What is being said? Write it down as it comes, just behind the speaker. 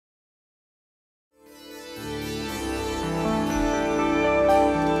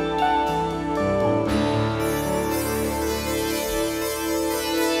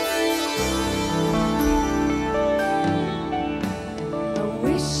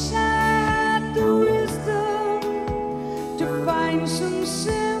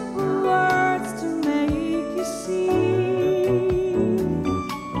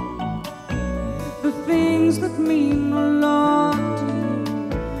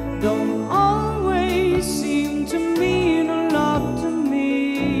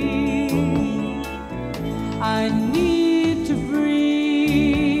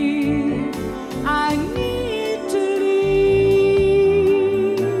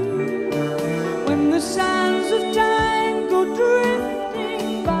sands of time go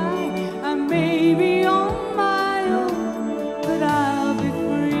drifting by. I may be on my own, but I'll be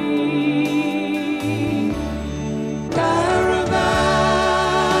free. Caravans,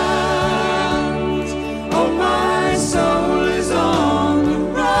 oh, my soul is on the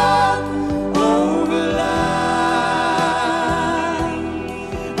run over land.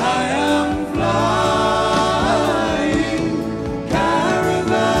 I am flying.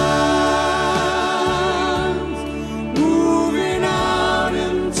 Caravans, moving out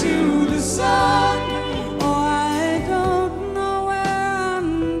into the sun. Oh, I don't know where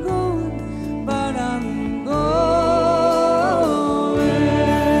I'm going, but I'm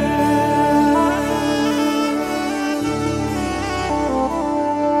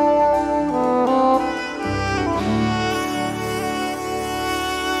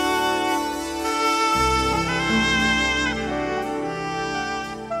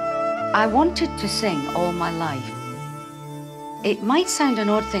I wanted to sing all my life. It might sound an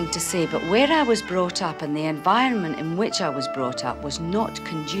odd thing to say, but where I was brought up and the environment in which I was brought up was not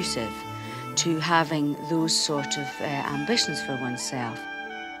conducive to having those sort of ambitions for oneself.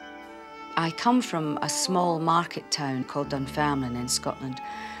 I come from a small market town called Dunfermline in Scotland,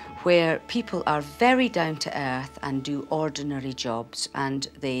 where people are very down to earth and do ordinary jobs, and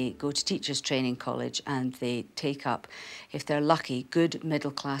they go to teachers training college and they take up, if they're lucky, good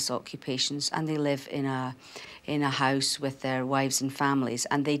middle class occupations, and they live in a house with their wives and families,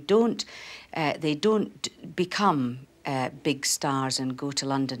 and they don't become big stars and go to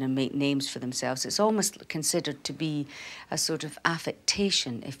London and make names for themselves. It's almost considered to be a sort of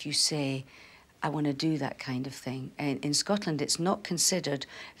affectation if you say, I want to do that kind of thing. In Scotland, it's not considered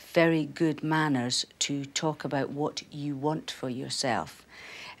very good manners to talk about what you want for yourself.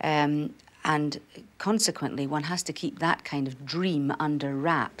 And consequently, one has to keep that kind of dream under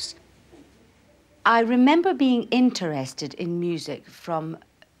wraps. I remember being interested in music from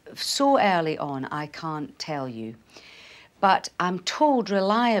so early on, I can't tell you. But I'm told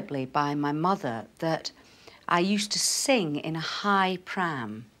reliably by my mother that I used to sing in a high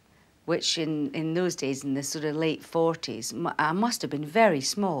pram, which in those days, in the sort of late 40s, I must have been very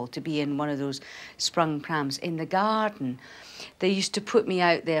small to be in one of those sprung prams in the garden. They used to put me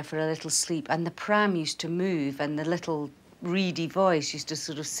out there for a little sleep, and the pram used to move, and the little reedy voice used to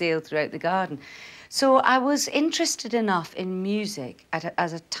sort of sail throughout the garden. So I was interested enough in music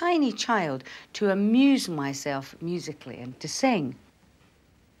as a tiny child to amuse myself musically and to sing.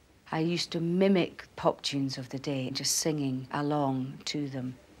 I used to mimic pop tunes of the day, just singing along to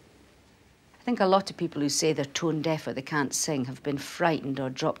them. I think a lot of people who say they're tone deaf or they can't sing have been frightened or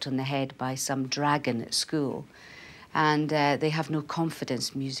dropped on the head by some dragon at school, and they have no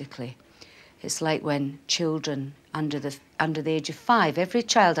confidence musically. It's like when children under the age of 5, every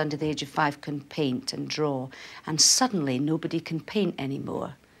child under the age of 5 can paint and draw, and suddenly nobody can paint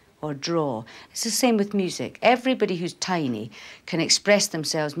anymore or draw. It's the same with music. Everybody who's tiny can express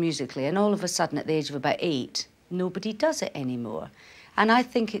themselves musically, and all of a sudden at the age of about 8, nobody does it anymore. And I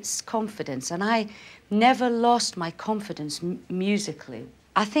think it's confidence, and I never lost my confidence musically.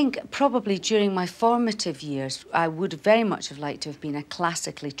 I think probably during my formative years, I would very much have liked to have been a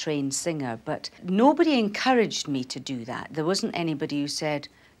classically trained singer, but nobody encouraged me to do that. There wasn't anybody who said,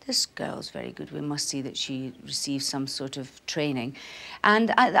 this girl's very good, we must see that she receives some sort of training.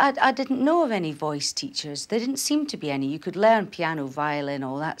 And I didn't know of any voice teachers. There didn't seem to be any. You could learn piano, violin,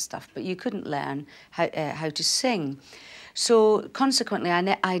 all that stuff, but you couldn't learn how to sing. So consequently,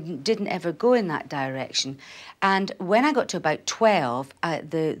 I didn't ever go in that direction. And when I got to about 12,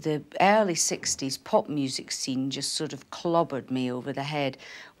 the early 60s pop music scene just sort of clobbered me over the head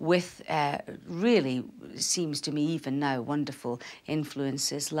with really, seems to me even now, wonderful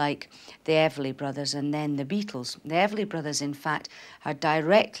influences like the Everly Brothers and then the Beatles. The Everly Brothers, in fact, are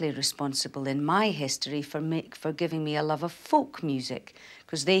directly responsible in my history for giving me a love of folk music,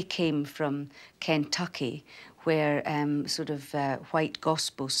 because they came from Kentucky, where sort of white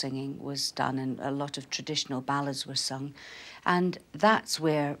gospel singing was done and a lot of traditional ballads were sung. And that's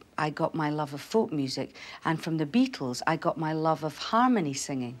where I got my love of folk music. And from the Beatles, I got my love of harmony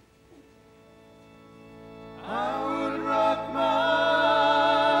singing. I would rock my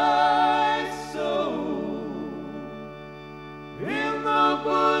soul in the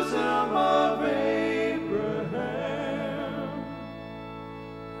bosom of Abraham.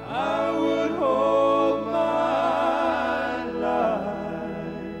 I would hold my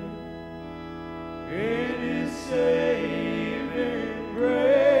life in his saving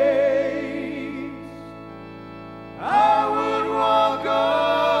grace. I would walk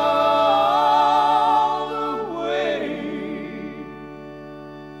all the way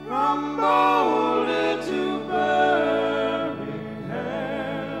from bold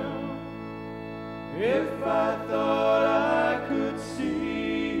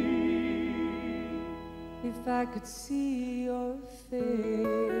if I could see your face.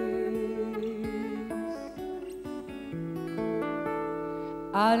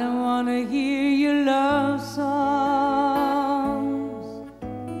 I don't want to hear your love songs.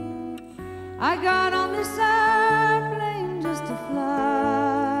 I got on this airplane just to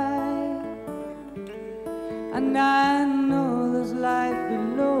fly, and I know there's life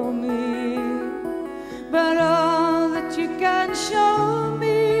below me, but all that you can show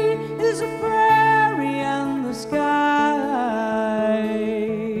me is a prairie and the sky.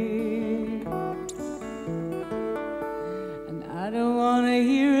 And I don't want to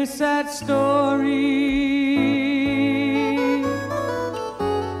hear a sad story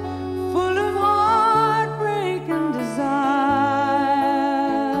full of heartbreak and desire.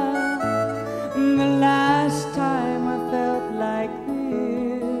 The last time I felt like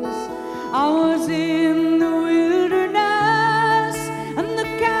this, I was in the wilderness and the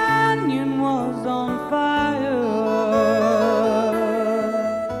canyon was on fire,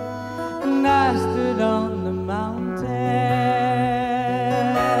 and I stood on the mountain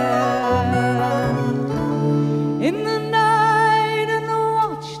in the night and I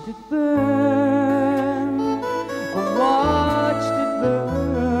watched it burn. I watched it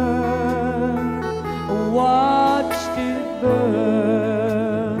burn. I watched it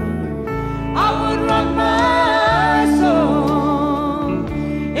burn. I would rock my soul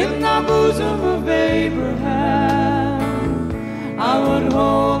in the bosom of Abraham. I would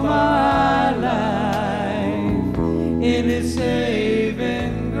hold my life in his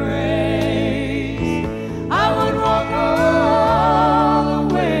saving grace. I would walk all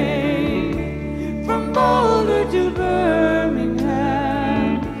the way from Boulder to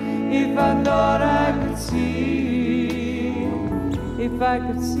Birmingham if I thought I could see, if I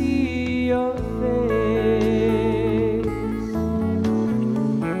could see your face.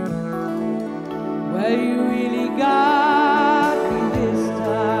 Well, you really got me this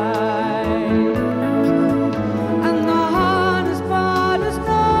time, and the hardest part is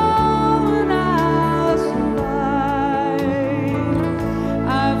knowing I'll survive.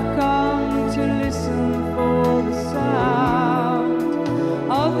 I've come to listen for the sound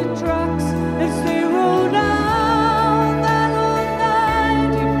of the trucks as they roll down that old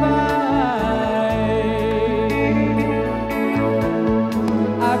 95.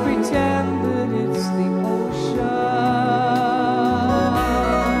 I pretend that it's the ocean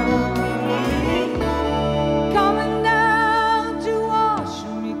coming down to wash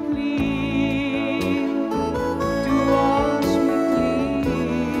me clean, to wash me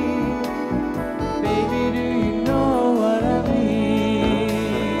clean. Baby, do you know what I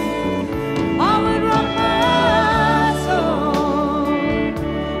mean? I would rock my soul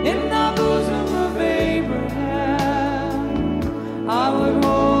in the bosom of Abraham. I would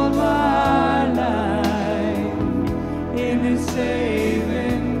hold my life in his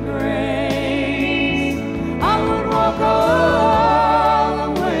saving grace. I would walk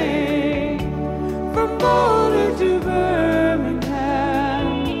all the way from Boulder to Birmingham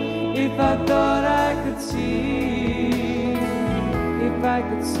if I thought I could see, if I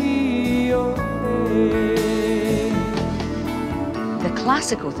could see your face. The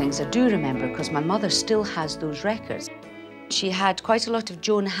classical things I do remember because my mother still has those records. She had quite a lot of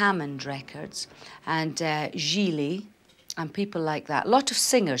Joan Hammond records and Gilles and people like that. A lot of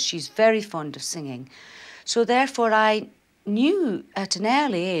singers. She's very fond of singing. So therefore I knew at an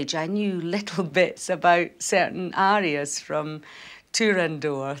early age, I knew little bits about certain arias from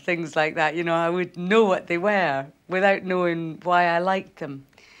Turandot, things like that. You know, I would know what they were without knowing why I liked them.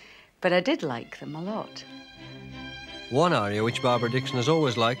 But I did like them a lot. One aria which Barbara Dickson has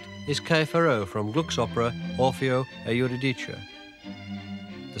always liked is Che Farò from Gluck's opera Orfeo e Eurydice.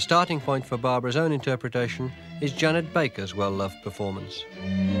 The starting point for Barbara's own interpretation is Janet Baker's well-loved performance.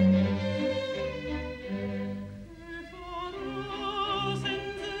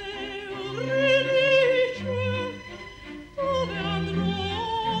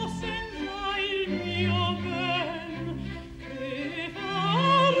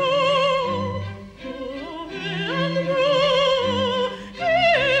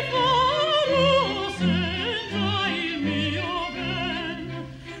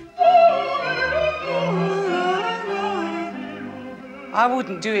 I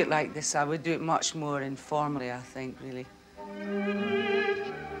wouldn't do it like this. I would do it much more informally, I think, really.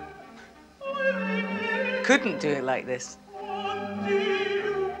 Couldn't do it like this.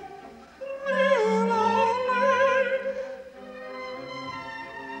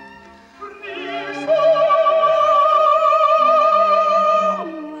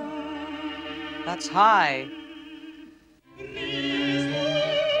 That's high.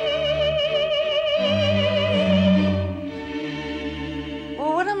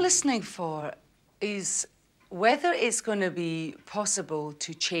 listening for is whether it's going to be possible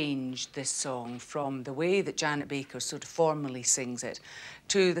to change this song from the way that Janet Baker sort of formally sings it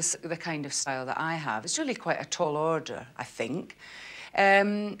to the kind of style that I have. It's really quite a tall order, I think.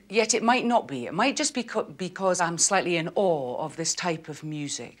 Yet it might not be. It might just be because I'm slightly in awe of this type of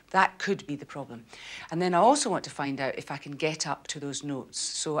music. That could be the problem. And then I also want to find out if I can get up to those notes.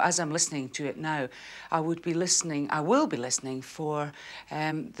 So as I'm listening to it now, I will be listening for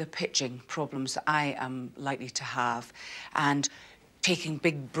the pitching problems that I am likely to have, and taking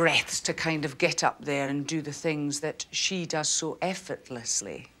big breaths to kind of get up there and do the things that she does so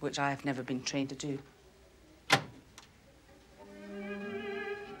effortlessly, which I have never been trained to do.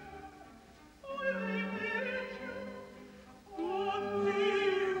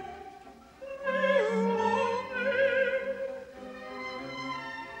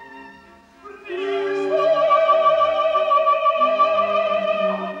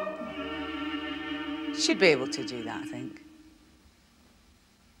 She'd be able to do that, I think.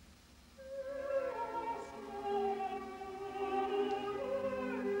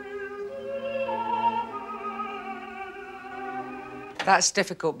 That's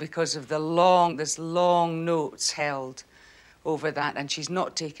difficult because of there's long notes held over that, and she's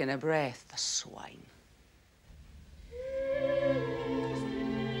not taking a breath, the swine.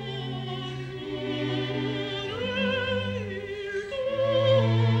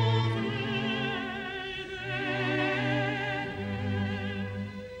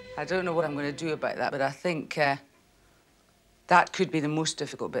 I don't know what I'm going to do about that, but I think that could be the most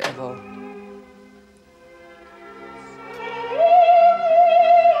difficult bit of all.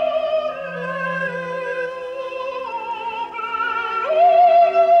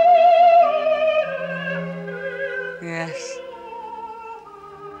 Yes.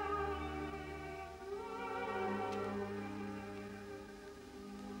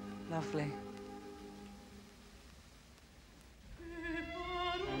 Lovely.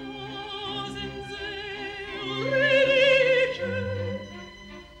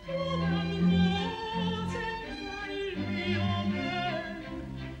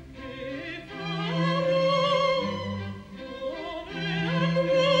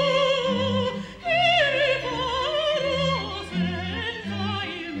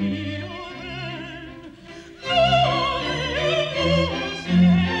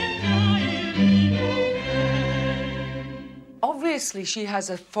 Obviously, she has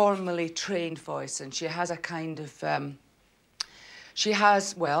a formally trained voice, and she has a kind of,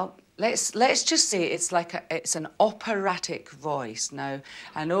 well, let's just say it's an operatic voice. Now,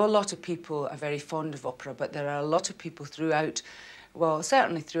 I know a lot of people are very fond of opera, but there are a lot of people throughout, well,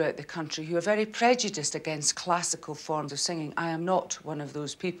 certainly throughout the country, who are very prejudiced against classical forms of singing. I am not one of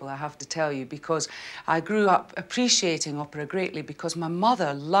those people, I have to tell you, because I grew up appreciating opera greatly because my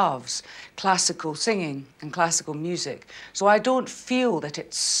mother loves classical singing and classical music. So I don't feel that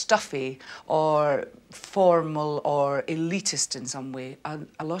it's stuffy or formal or elitist in some way.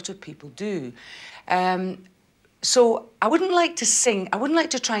 A lot of people do. So I wouldn't like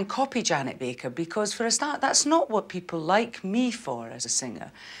to try and copy Janet Baker, because for a start, that's not what people like me for as a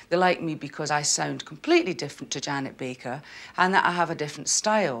singer. They like me because I sound completely different to Janet Baker and that I have a different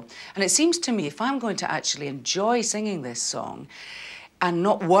style. And it seems to me, if I'm going to actually enjoy singing this song and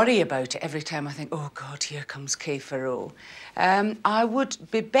not worry about it every time I think, oh God, here comes Che Farò, I would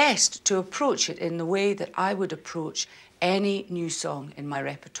be best to approach it in the way that I would approach any new song in my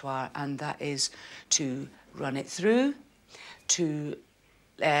repertoire, and that is to run it through, to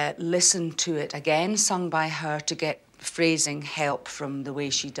listen to it again, sung by her, to get phrasing help from the way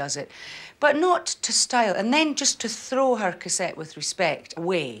she does it, but not to style, and then just to throw her cassette with respect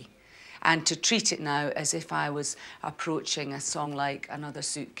away and to treat it now as if I was approaching a song like Another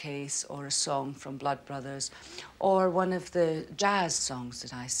Suitcase or a song from Blood Brothers or one of the jazz songs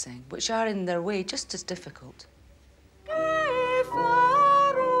that I sing, which are in their way just as difficult.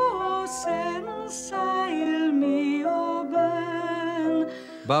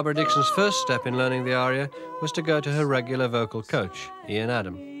 Barbara Dickson's first step in learning the aria was to go to her regular vocal coach, Ian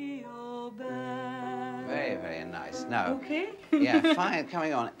Adam. Very, very nice. Now, Okay. yeah, fine,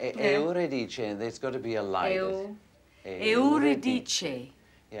 coming on. Eurydice, there's got to be a light. Eurydice.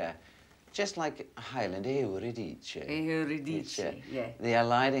 Yeah, just like Highland, Eurydice. Eurydice, yeah. The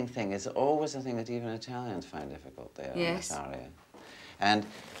eliding thing is always a thing that even Italians find difficult there. Yes. On this aria. And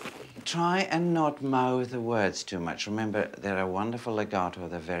try and not mouth the words too much. Remember, they're a wonderful legato.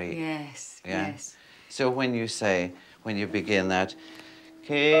 They're very... Yes, yeah? yes. So when you begin that,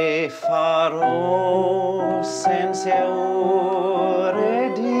 Che farò senza Eurydice,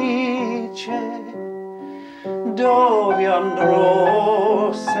 dove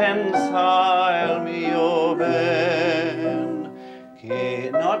andrò senza il mio ben.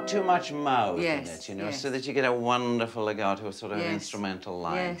 Not too much mouth in it, you know, so that you get a wonderful legato sort of instrumental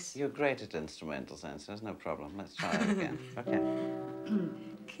line. Yes. You're great at instrumental sense, there's no problem. Let's try it again. Okay.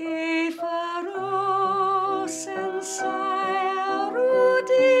 Che farò senza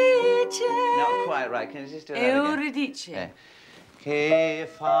Eurydice? Not quite right. Can you just do that again? Eurydice. Yeah. Che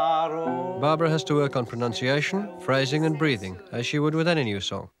farò. Barbara has to work on pronunciation, phrasing and breathing, as she would with any new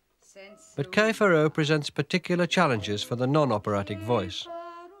song. But Che Farò presents particular challenges for the non-operatic voice.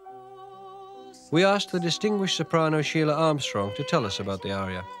 We asked the distinguished soprano Sheila Armstrong to tell us about the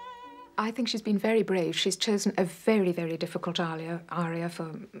aria. I think she's been very brave. She's chosen a very, very difficult aria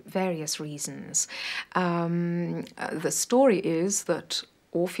for various reasons. The story is that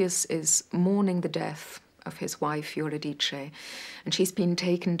Orpheus is mourning the death of his wife Eurydice, and she's been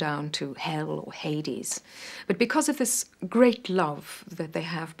taken down to hell or Hades. But because of this great love that they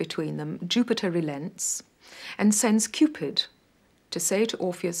have between them, Jupiter relents and sends Cupid to say to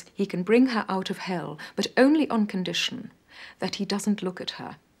Orpheus he can bring her out of hell, but only on condition that he doesn't look at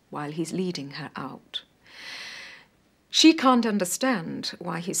her while he's leading her out. She can't understand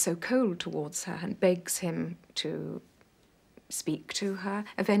why he's so cold towards her and begs him to speak to her.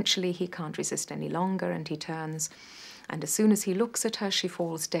 Eventually he can't resist any longer and he turns, and as soon as he looks at her she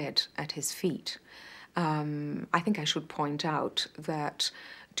falls dead at his feet. I think I should point out that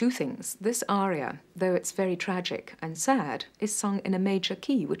two things. This aria, though it's very tragic and sad, is sung in a major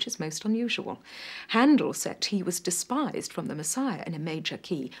key, which is most unusual. Handel said he was despised from the Messiah in a major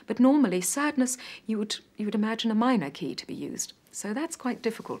key, but normally sadness, you would imagine a minor key to be used. So that's quite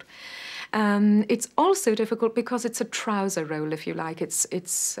difficult. It's also difficult because it's a trouser role, if you like. Though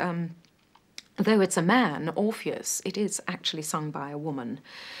it's a man, Orpheus, it is actually sung by a woman.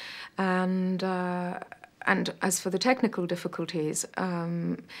 And as for the technical difficulties,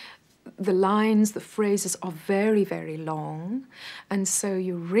 the lines, the phrases are very, very long, and so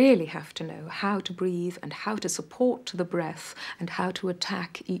you really have to know how to breathe and how to support the breath and how to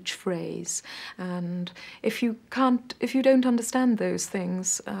attack each phrase. And if you don't understand those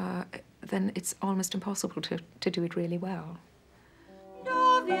things, then it's almost impossible to do it really well.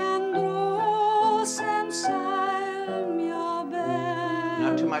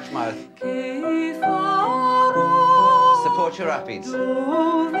 Not too much mouth. Support your rapids.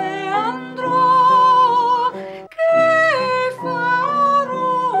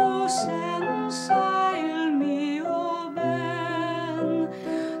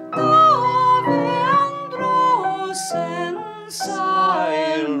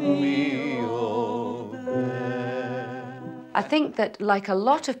 I think that, like a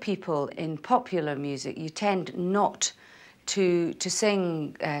lot of people in popular music, you tend not to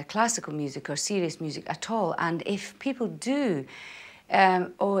sing classical music or serious music at all. And if people do,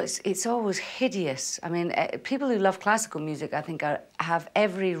 it's always hideous. I mean, people who love classical music, I think, have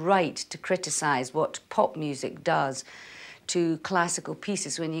every right to criticise what pop music does to classical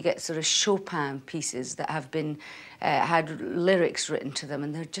pieces. When you get sort of Chopin pieces that have been had lyrics written to them,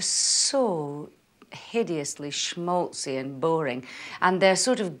 and they're just so hideously schmaltzy and boring, and they're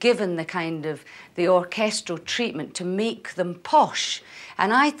sort of given the orchestral treatment to make them posh.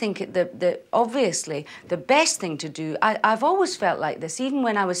 And I think that obviously the best thing to do, I've always felt like this, even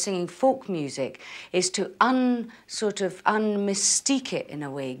when I was singing folk music, is to unmystique it in a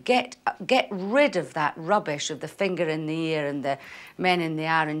way. Get rid of that rubbish of the finger in the ear and the men in the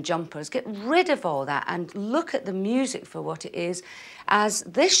iron jumpers. Get rid of all that and look at the music for what it is, as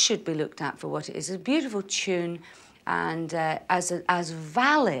this should be looked at for what it is, a beautiful tune and as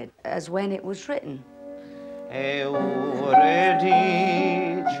valid as when it was written. Eurydice,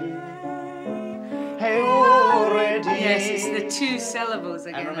 Eurydice. Yes, it's the two syllables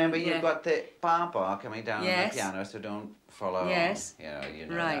again. And remember, you've got the bar coming down on the piano, so don't follow. Yes. You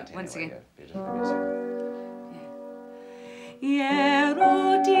know right. that Once anyway. again.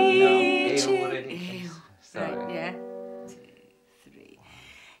 Eurydice. No, Eurydice. Sorry. Right, yeah. 2, 3.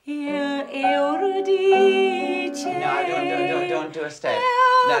 Eurydice. No, don't do a step.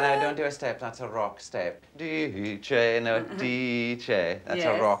 No, don't do a step. That's a rock step. Dice, no, dice. That's Yes.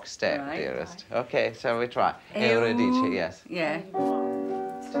 a rock step, Right. dearest. Okay, so we try. Eurydice, yes. Yeah.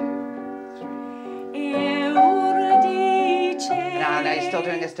 1, 2, 3. Eurydice. No, you're still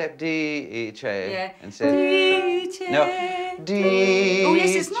doing a step. Dice. Yeah. Instead. Dice. No. Dice. Oh,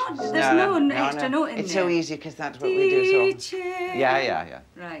 yes, it's not. There's no extra note in It's there. so easy because that's what we do. So. Yeah.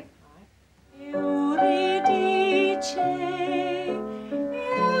 Right. Eurydice. Eurydice.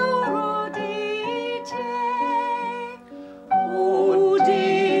 Oh,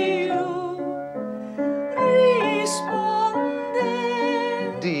 Dio.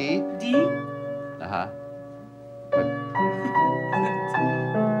 D. D. Uh-huh.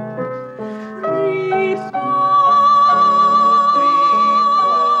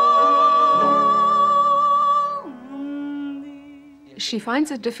 She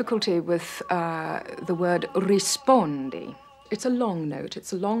finds a difficulty with the word rispondi. It's a long note,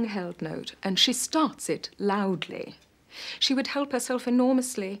 it's a long-held note, and she starts it loudly. She would help herself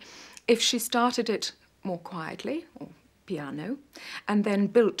enormously if she started it more quietly, or piano, and then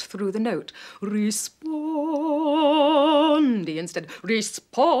built through the note. Rispondi instead,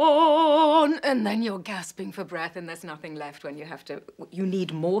 rispon, and then you're gasping for breath and there's nothing left when you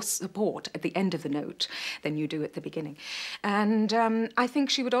need more support at the end of the note than you do at the beginning. And I think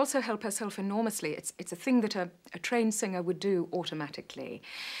she would also help herself enormously. It's a thing that a trained singer would do automatically.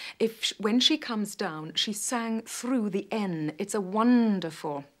 When she comes down, she sang through the N. It's a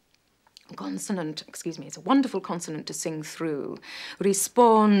wonderful consonant, it's a wonderful consonant to sing through.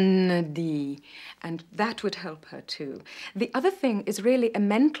 Rispondi. And that would help her too. The other thing is really a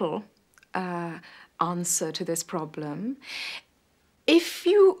mental answer to this problem. If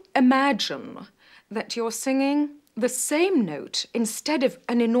you imagine that you're singing the same note instead of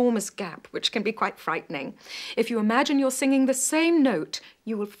an enormous gap, which can be quite frightening, if you imagine you're singing the same note,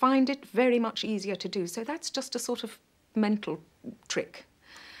 you will find it very much easier to do. So that's just a sort of mental trick.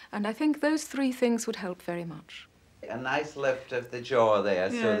 And I think those three things would help very much. A nice lift of the jaw there,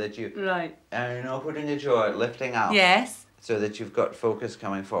 so that you... Right. Putting your jaw, lifting up. Yes. So that you've got focus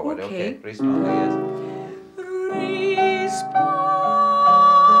coming forward. Okay. Respond, yes.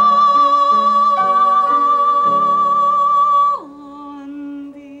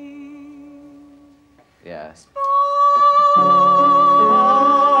 Yes.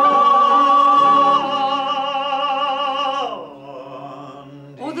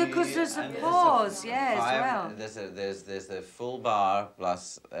 Because there's a pause, as well. There's the full bar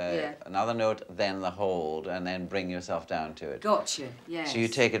plus another note, then the hold, and then bring yourself down to it. Gotcha, yes. So you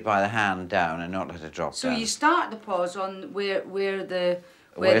take it by the hand down and not let it drop down. So you start the pause on where the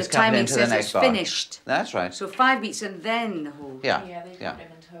timing says it's bar. Finished. That's right. So 5 beats and then the hold. Yeah, they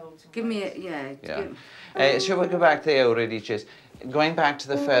complement holds. Give me a, Shall we go back to the Eurydice? Going back to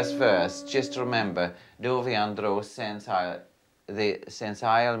the first verse, just remember, dove andrò senza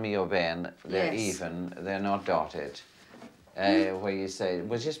il mio ben, they're even, they're not dotted. Where you say,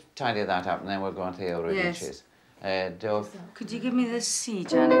 we'll just tidy that up and then we'll go on to the Eurydice. Could you give me the C,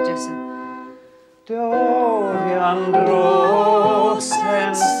 Janet, just dove andrò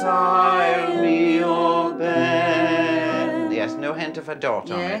senza il mio ben. Yes, no hint of a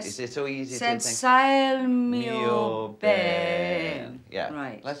dot on it. It's so easy to think. Senza il mio ben. Yeah,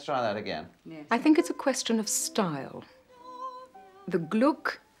 right. Let's try that again. Yes. I think it's a question of style. The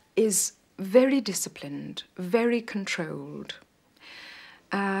Gluck is very disciplined, very controlled.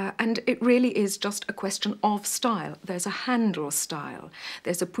 And it really is just a question of style. There's a Handel style,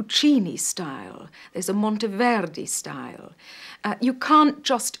 there's a Puccini style, there's a Monteverdi style. You can't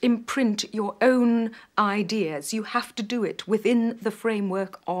just imprint your own ideas. You have to do it within the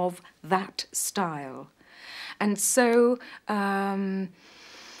framework of that style. And so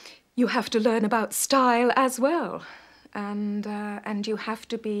you have to learn about style as well. And you have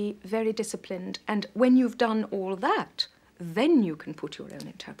to be very disciplined. And when you've done all that, then you can put your own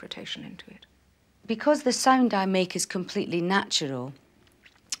interpretation into it. Because the sound I make is completely natural,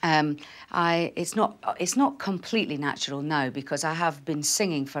 it's not completely natural now because I have been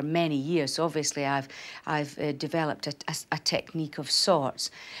singing for many years. So obviously, I've developed a technique of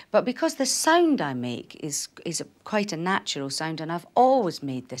sorts. But because the sound I make is quite a natural sound, and I've always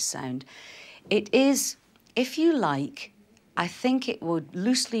made this sound, it is, if you like, I think it would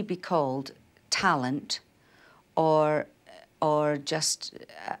loosely be called talent, or just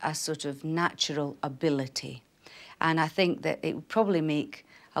a sort of natural ability. And I think that it would probably make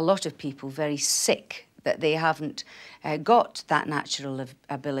a lot of people very sick that they haven't got that natural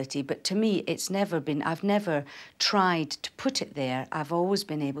ability. But to me, I've never tried to put it there. I've always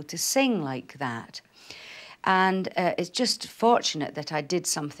been able to sing like that. And it's just fortunate that I did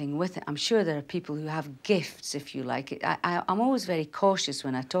something with it. I'm sure there are people who have gifts, if you like. I'm always very cautious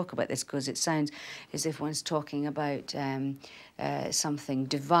when I talk about this because it sounds as if one's talking about something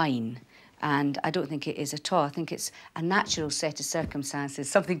divine. And I don't think it is at all. I think it's a natural set of circumstances,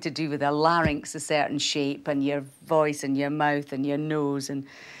 something to do with a larynx, a certain shape, and your voice and your mouth and your nose and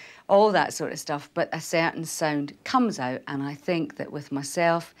all that sort of stuff. But a certain sound comes out, and I think that with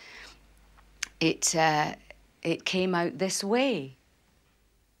myself, it came out this way.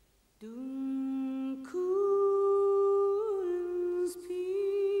 Duncan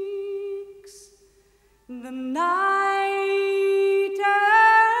speaks, the night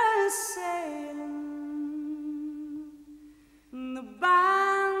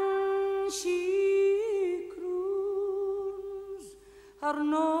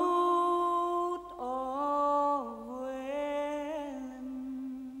note of wailing,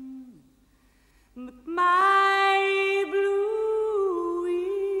 but my blue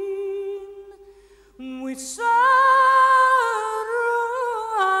wing with sorrow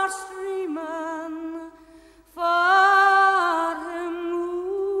are streaming for him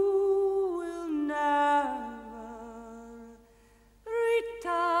who will never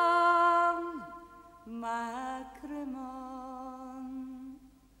return, my Cremon.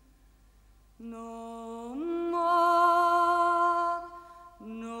 No more,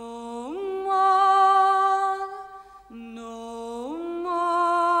 no more, no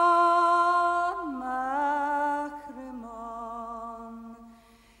more, my Cremon.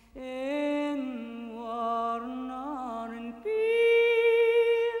 In war nor in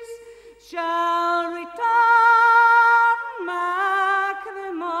peace shall return, my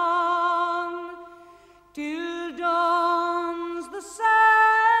Cremon, till dawns the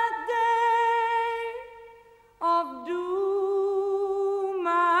sad day of doom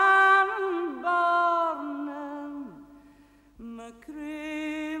and burning. Macrimman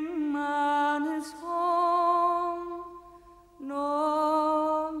is home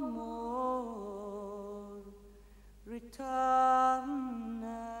no more returning.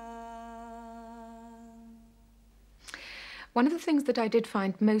 One of the things that I did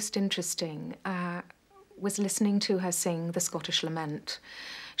find most interesting was listening to her sing the Scottish Lament.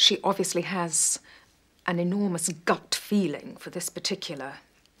 She obviously has an enormous gut feeling for this particular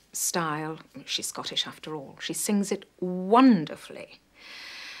style. She's Scottish after all. She sings it wonderfully.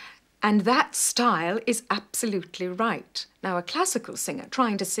 And that style is absolutely right. Now, a classical singer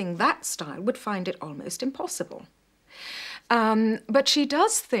trying to sing that style would find it almost impossible. But she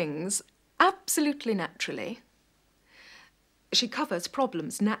does things absolutely naturally. She covers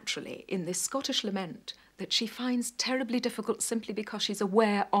problems naturally in this Scottish Lament that she finds terribly difficult simply because she's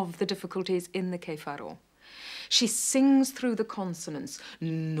aware of the difficulties in the Che Farò. She sings through the consonants,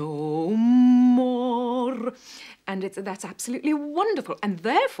 no more, and that's absolutely wonderful. And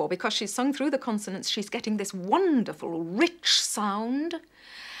therefore, because she's sung through the consonants, she's getting this wonderful, rich sound.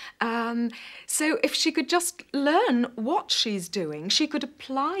 So if she could just learn what she's doing, she could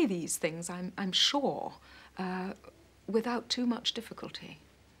apply these things, I'm sure, without too much difficulty.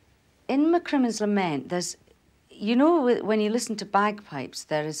 In Macrimmon's Lament, there's, you know, when you listen to bagpipes,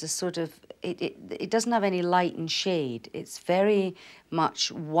 there is a sort of, it doesn't have any light and shade. It's very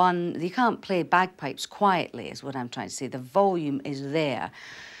much one, you can't play bagpipes quietly, is what I'm trying to say. The volume is there.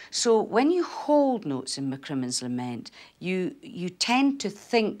 So when you hold notes in Macrimmon's Lament, you tend to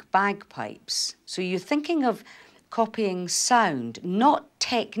think bagpipes. So you're thinking of copying sound, not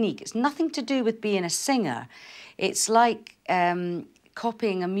technique. It's nothing to do with being a singer. It's like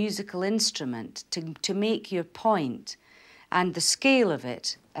copying a musical instrument to make your point, and the scale of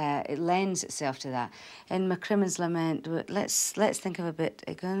it, it lends itself to that. In Macrimmon's Lament, let's think of a bit.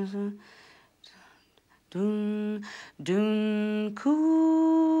 It goes, dun dun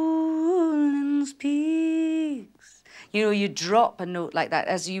Coolins peaks. You know, you drop a note like that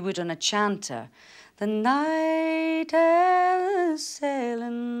as you would on a chanter. The night is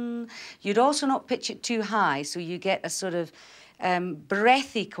sailing. You'd also not pitch it too high, so you get a sort of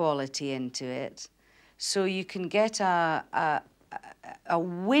breathy quality into it, so you can get a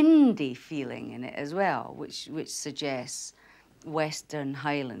windy feeling in it as well, which suggests Western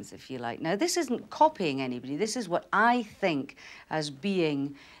Highlands, if you like. Now, this isn't copying anybody. This is what I think as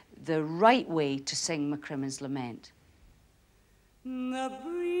being the right way to sing Macrimmon's Lament. The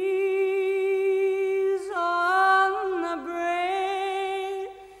breeze on the brae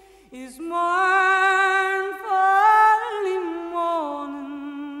is mournfully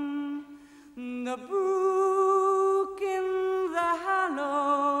moaning. The brook in the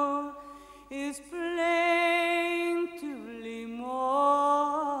hollow is plaintively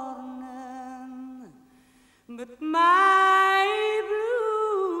mourning, but my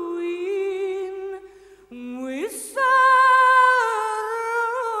blue in with sorrow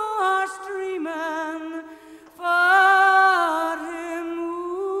are streaming for him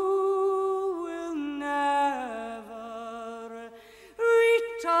who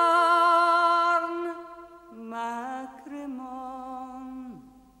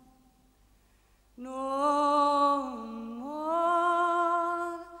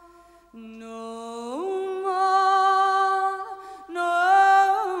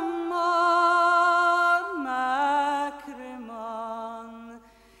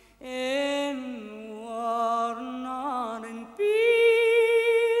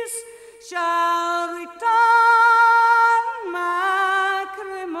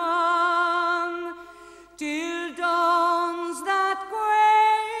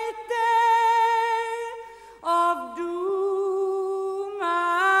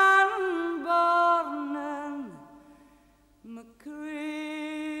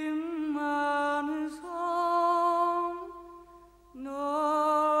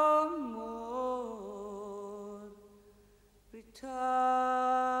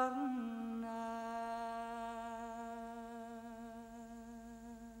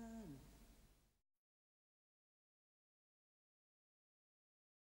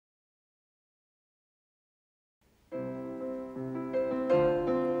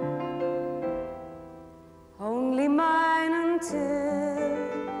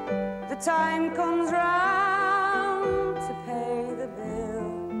time comes round to pay the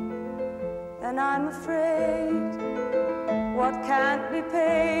bill, then I'm afraid what can't be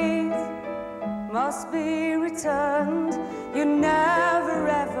paid must be returned. You never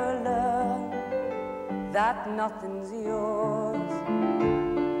ever learn that nothing's yours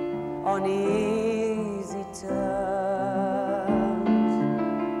on easy terms.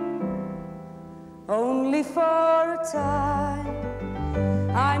 Only for a time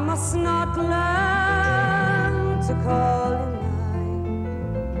I must not learn to call you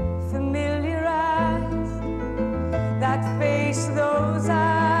mine. Familiar eyes that face those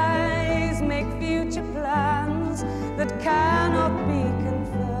eyes make future plans that cannot be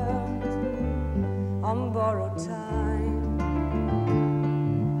confirmed on borrowed time,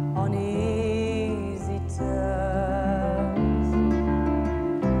 on easy terms.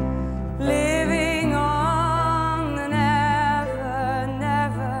 Living on the never,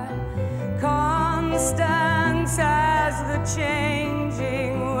 never, constant as the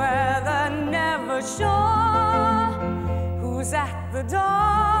changing weather, never sure who's at the door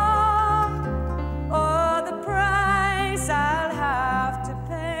or the price I'll have to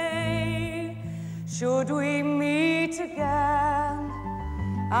pay. Should we meet again,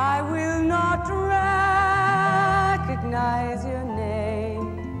 I will not recognize your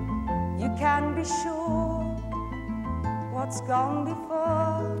name. You can be sure what's gone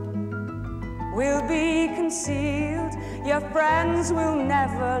before will be concealed. Your friends will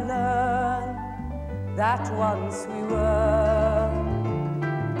never learn that once we were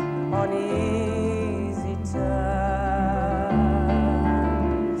on easy terms.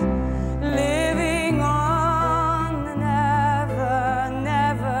 Living on the never,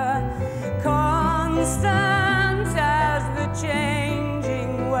 never, constant as the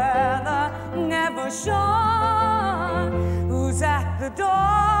changing weather, never sure who's at the door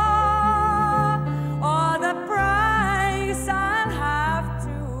or the price I'll have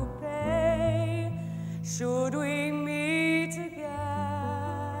to pay. Should we meet again?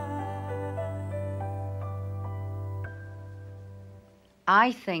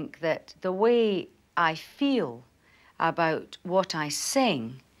 I think that the way I feel about what I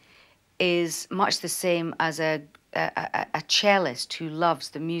sing is much the same as a cellist who loves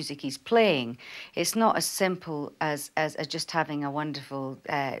the music he's playing. It's not as simple as just having a wonderful,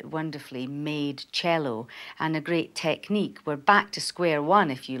 wonderfully made cello and a great technique. We're back to square one,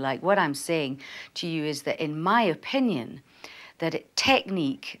 if you like. What I'm saying to you is that, in my opinion, that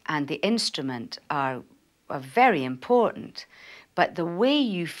technique and the instrument are very important, but the way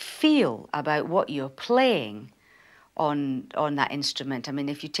you feel about what you're playing on that instrument. I mean,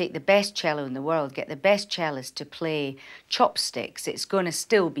 if you take the best cello in the world, get the best cellist to play chopsticks, it's going to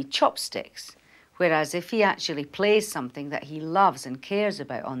still be chopsticks. Whereas if he actually plays something that he loves and cares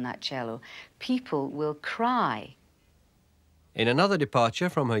about on that cello, people will cry. In another departure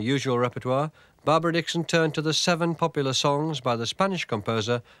from her usual repertoire, Barbara Dickson turned to the 7 popular songs by the Spanish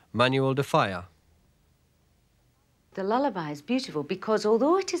composer Manuel de Falla. The lullaby is beautiful because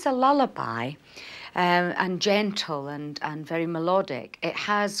although it is a lullaby and gentle and very melodic, it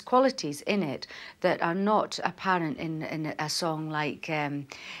has qualities in it that are not apparent in a song like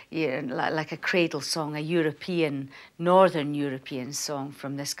like a cradle song, a European, Northern European song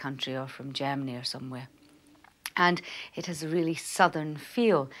from this country or from Germany or somewhere. And it has a really southern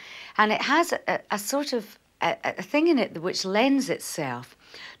feel. And it has a sort of a thing in it which lends itself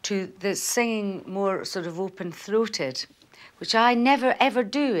to the singing more sort of open-throated, which I never ever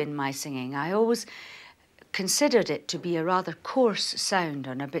do in my singing. I always considered it to be a rather coarse sound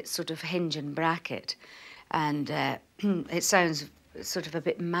on a bit sort of hinge and bracket, and it sounds sort of a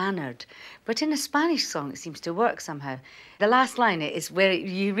bit mannered. But in a Spanish song, it seems to work somehow. The last line is where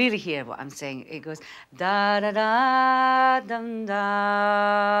you really hear what I'm saying. It goes da da da dum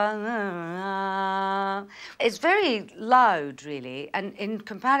da. It's very loud, really, and in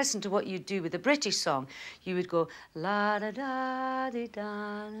comparison to what you do with a British song, you would go la da da di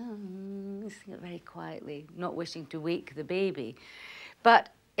da, sing it very quietly, not wishing to wake the baby. But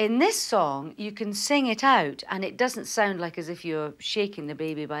in this song, you can sing it out, and it doesn't sound like as if you're shaking the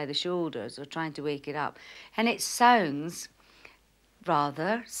baby by the shoulders or trying to wake it up. And it sounds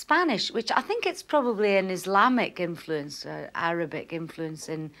rather Spanish, which I think it's probably an Islamic influence, Arabic influence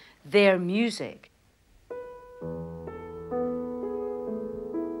in their music.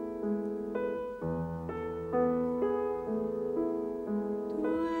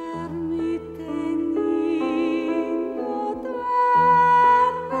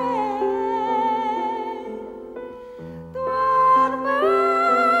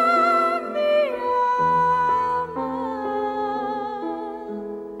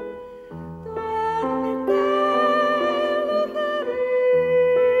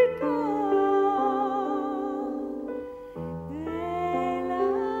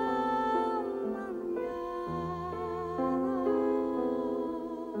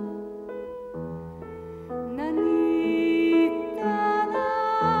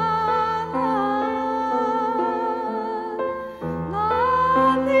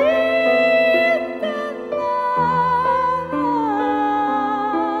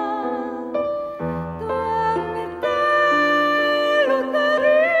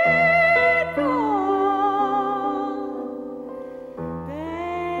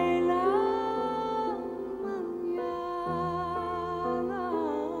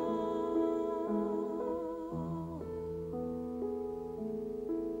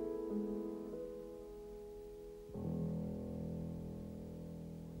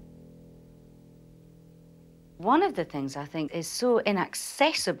 One of the things I think is so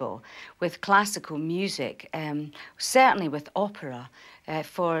inaccessible with classical music, certainly with opera,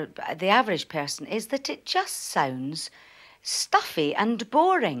 for the average person, is that it just sounds stuffy and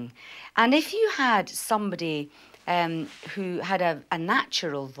boring. And if you had somebody who had a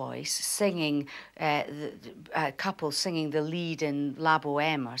natural voice singing, a couple singing the lead in La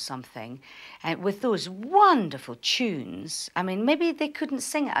Bohème or something, with those wonderful tunes, I mean, maybe they couldn't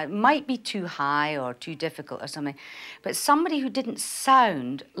sing it. It might be too high or too difficult or something, but somebody who didn't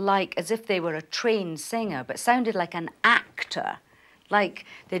sound like as if they were a trained singer, but sounded like an actor, like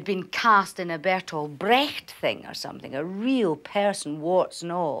they'd been cast in a Bertolt Brecht thing or something, a real person, warts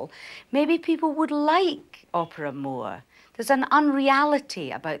and all, maybe people would like opera more. There's an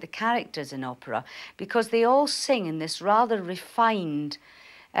unreality about the characters in opera because they all sing in this rather refined,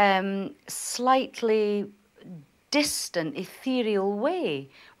 slightly distant, ethereal way,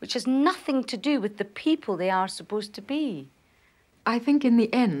 which has nothing to do with the people they are supposed to be. I think in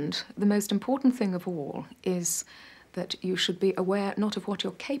the end, the most important thing of all is that you should be aware not of what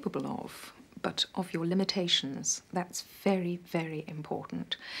you're capable of, but of your limitations. That's very, very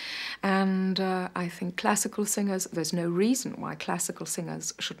important. And I think classical singers, there's no reason why classical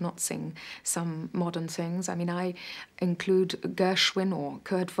singers should not sing some modern things. I mean, I include Gershwin or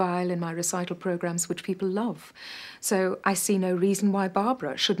Kurt Weill in my recital programs, which people love. So I see no reason why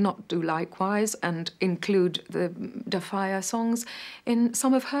Barbara should not do likewise and include the Da Fire songs in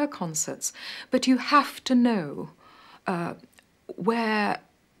some of her concerts. But you have to know where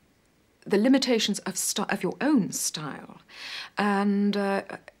the limitations of your own style. And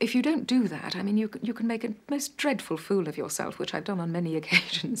if you don't do that, I mean, you can make a most dreadful fool of yourself, which I've done on many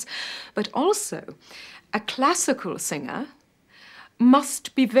occasions. But also, a classical singer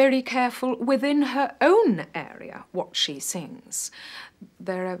must be very careful within her own area what she sings.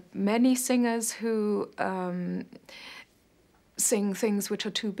 There are many singers who sing things which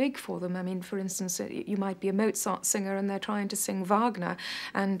are too big for them. I mean, for instance, you might be a Mozart singer and they're trying to sing Wagner,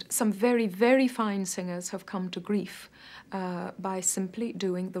 and some very, very fine singers have come to grief by simply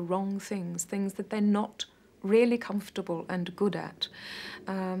doing the wrong things, things that they're not really comfortable and good at.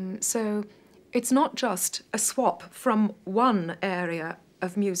 So it's not just a swap from one area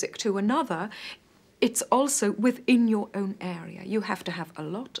of music to another, it's also within your own area. You have to have a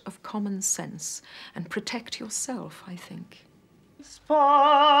lot of common sense and protect yourself, I think. Yes.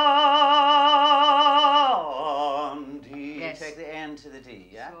 Take the N to the D,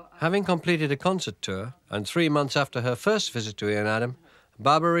 yeah? Having completed a concert tour, and 3 months after her first visit to Ian Adam,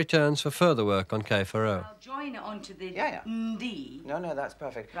 Barbara returns for further work on Che Farò. I'll join it onto the D. No, that's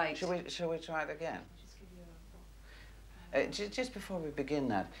perfect. Right. Shall we try it again? Just before we begin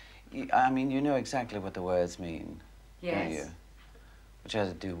that, I mean, you know exactly what the words mean, don't you? Which has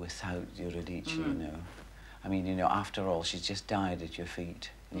to do without Eurydice, you know. I mean, you know, after all, she's just died at your feet,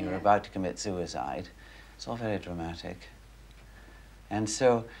 and you're about to commit suicide. It's all very dramatic. And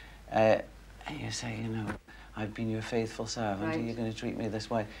so, you say, you know, I've been your faithful servant, and you're going to treat me this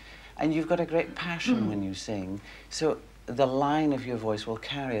way. And you've got a great passion when you sing. So the line of your voice will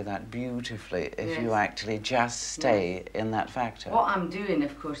carry that beautifully if you actually just stay in that factor. What I'm doing,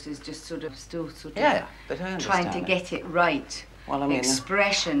 of course, is just sort of but trying to get it right. Well, I mean,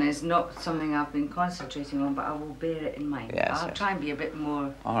 expression is not something I've been concentrating on, but I will bear it in mind. Yes, I'll try and be a bit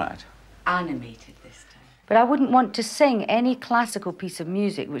more animated this time. But I wouldn't want to sing any classical piece of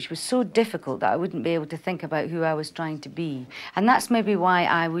music which was so difficult that I wouldn't be able to think about who I was trying to be. And that's maybe why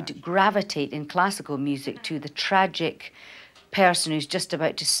I would gravitate in classical music to the tragic person who's just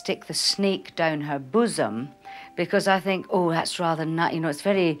about to stick the snake down her bosom, because I think, oh, that's rather not, you know,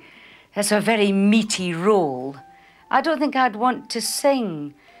 that's a very meaty role. I don't think I'd want to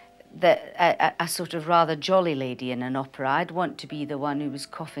sing a sort of rather jolly lady in an opera. I'd want to be the one who was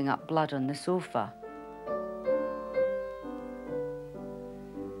coughing up blood on the sofa.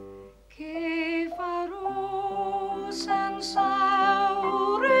 Che farò senza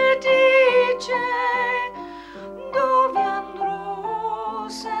Eurydice? Dove andrò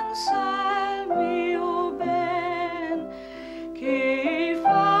senza il mio ben? Che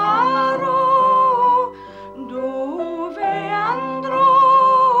farò?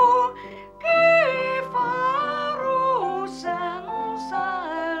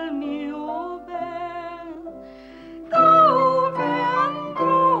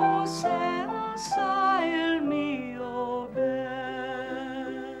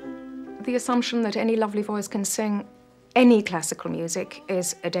 The assumption that any lovely voice can sing any classical music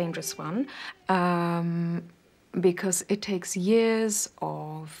is a dangerous one, because it takes years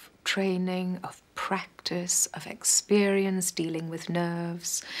of training, of practice, of experience dealing with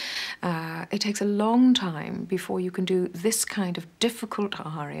nerves. It takes a long time before you can do this kind of difficult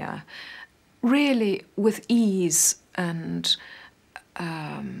aria really with ease and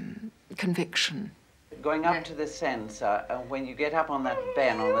conviction. Going up to the sense, when you get up on that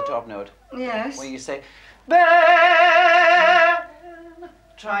ben on the top note, Yes. when you say, ben,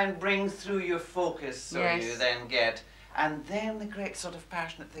 try and bring through your focus so you then get, and then the great sort of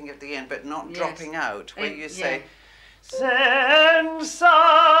passionate thing at the end, but not dropping out, where you say, sensile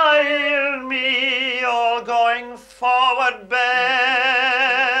me, all going forward,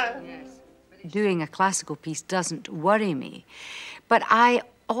 ben. Doing a classical piece doesn't worry me, but I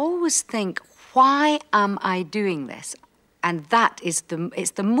always think, why am I doing this? And that is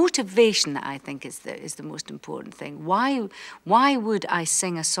it's the motivation that I think is the most important thing. Why would I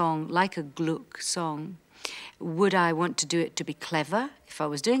sing a song like a Gluck song? Would I want to do it to be clever? If I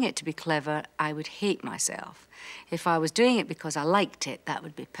was doing it to be clever, I would hate myself. If I was doing it because I liked it, that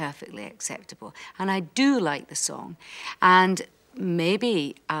would be perfectly acceptable. And I do like the song. And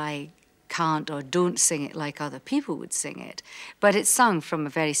maybe I can't or don't sing it like other people would sing it, but it's sung from a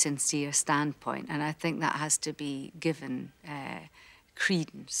very sincere standpoint, and I think that has to be given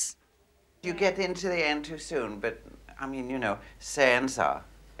credence. You get into the end too soon, but I mean, you know, sensa,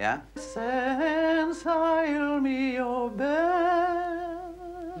 yeah? Sensile me, oh ben.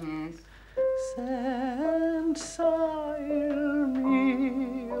 Yes. Sensile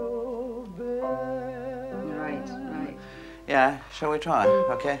me, oh ben. Right. Yeah, shall we try?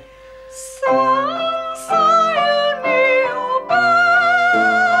 Okay. Sensile me, oh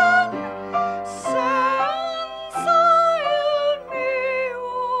ben. Sensile me,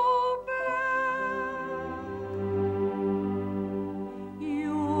 oh ben.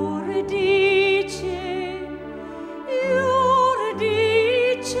 Eurydice,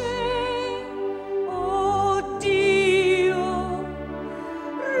 Eurydice, oh Dio,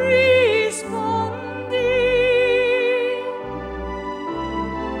 rispondi.